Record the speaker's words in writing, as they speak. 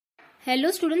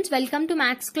Hello students, welcome to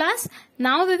maths class.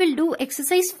 Now we will do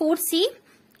exercise 4C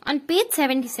on page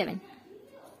 77.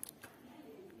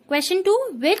 Question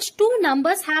 2. Which two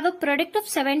numbers have a product of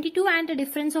 72 and a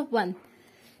difference of 1?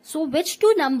 So which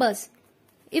two numbers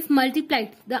if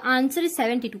multiplied the answer is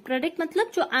 72. Product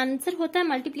मतलब जो answer होता है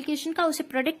multiplication का उसे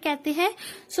product कहते हैं.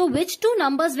 So which two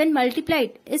numbers when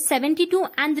multiplied is 72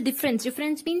 and the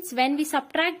difference means when we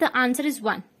subtract the answer is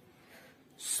 1.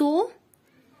 So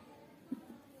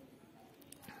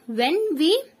when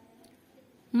we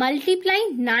multiply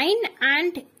 9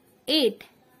 and 8,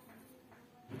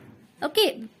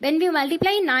 okay, when we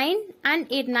multiply 9 and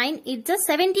 8, 9 is just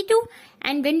 72,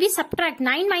 and when we subtract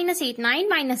 9 minus 8,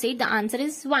 the answer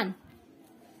is 1.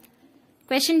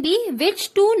 Question B,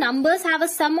 which two numbers have a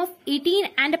sum of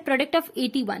 18 and a product of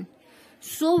 81?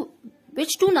 So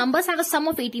which two numbers have a sum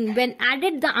of 18? When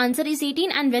added the answer is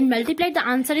 18 and when multiplied the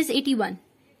answer is 81.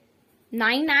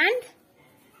 9 and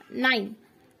 9.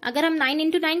 अगर हम 9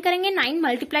 into 9 करेंगे, 9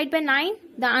 multiplied by 9,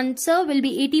 the answer will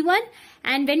be 81,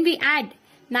 and when we add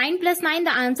 9 plus 9,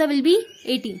 the answer will be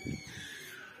 18.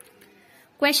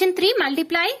 Question 3,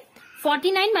 multiply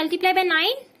 49 multiply by 9.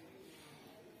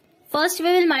 First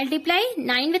we will multiply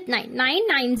 9 with 9. 9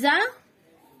 9s are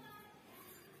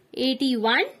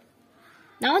 81.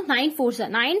 Now 9 4s are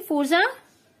 9 4s are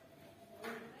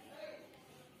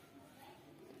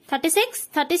 36.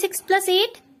 36 plus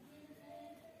 8.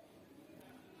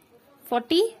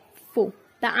 44.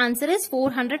 The answer is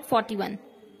 441.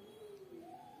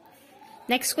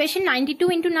 Next question, 92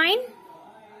 into 9.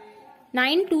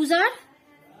 9 2s are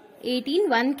 18.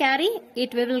 1 carry.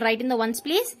 8 we will write in the ones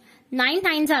place. 9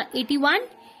 9s are 81.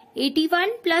 81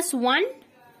 plus 1,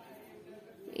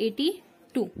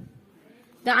 82.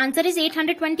 The answer is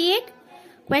 828.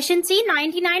 Question C,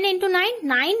 99 into 9.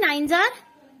 9 9s are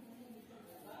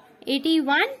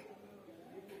 81.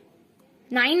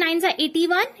 9 9s are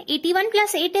 81. 81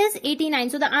 plus 8 is 89.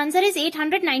 So the answer is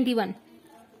 891.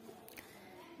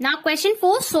 Now question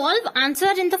 4. Solve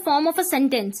answer in the form of a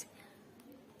sentence.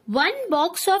 One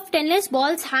box of tennis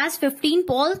balls has 15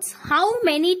 balls. How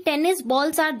many tennis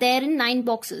balls are there in 9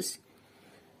 boxes?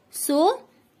 So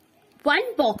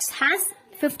one box has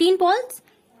 15 balls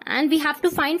and we have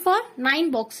to find for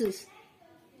 9 boxes.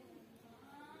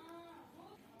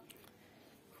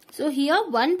 So here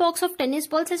one box of tennis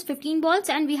balls has 15 balls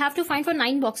and we have to find for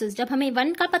 9 boxes. जब हमें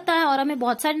 1 का पता है और हमें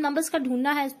बहुत सारे numbers का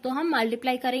ढूंढना है तो हम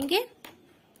multiply करेंगे.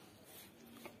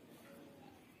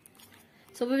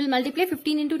 So we will multiply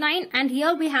 15 into 9 and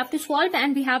here we have to solve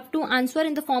and we have to answer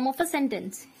in the form of a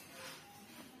sentence.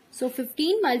 So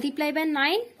 15 multiply by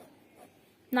 9.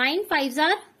 9 5s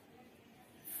are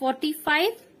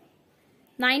 45.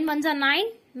 9 1s are 9.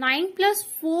 9 plus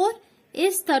 4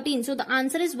 is 13. So the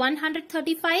answer is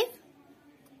 135.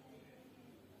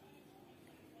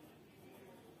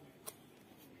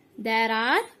 There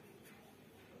are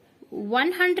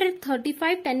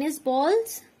 135 tennis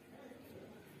balls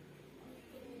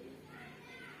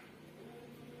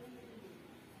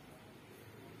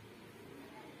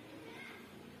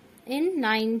in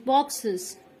 9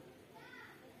 boxes.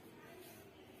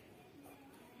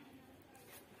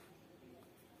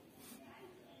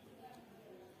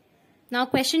 Now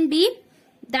question B.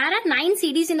 There are 9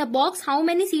 CDs in a box. How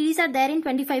many CDs are there in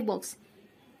 25 box?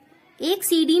 एक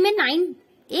CD में 9,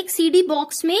 एक CD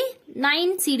box में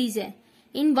 9 CDs है.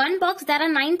 In one box there are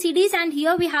 9 CDs and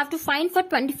here we have to find for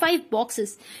 25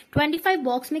 boxes. 25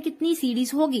 box में कितनी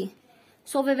CDs होगी?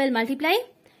 So we will multiply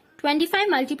 25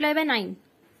 multiply by 9.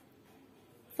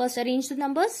 First arrange the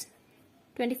numbers.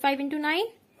 25 into 9.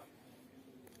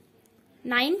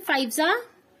 9 5s are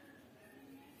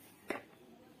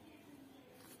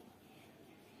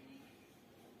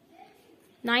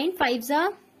 9 5s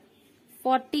are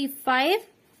 45.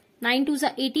 9 2s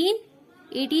are 18.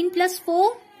 18 plus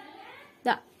 4.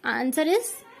 The answer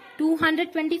is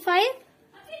 225.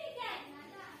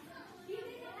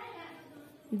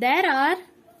 There are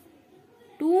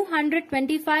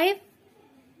 225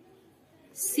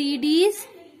 CDs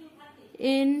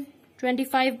in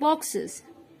 25 boxes.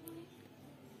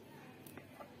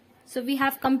 So we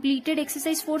have completed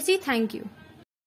exercise 4C. Thank you.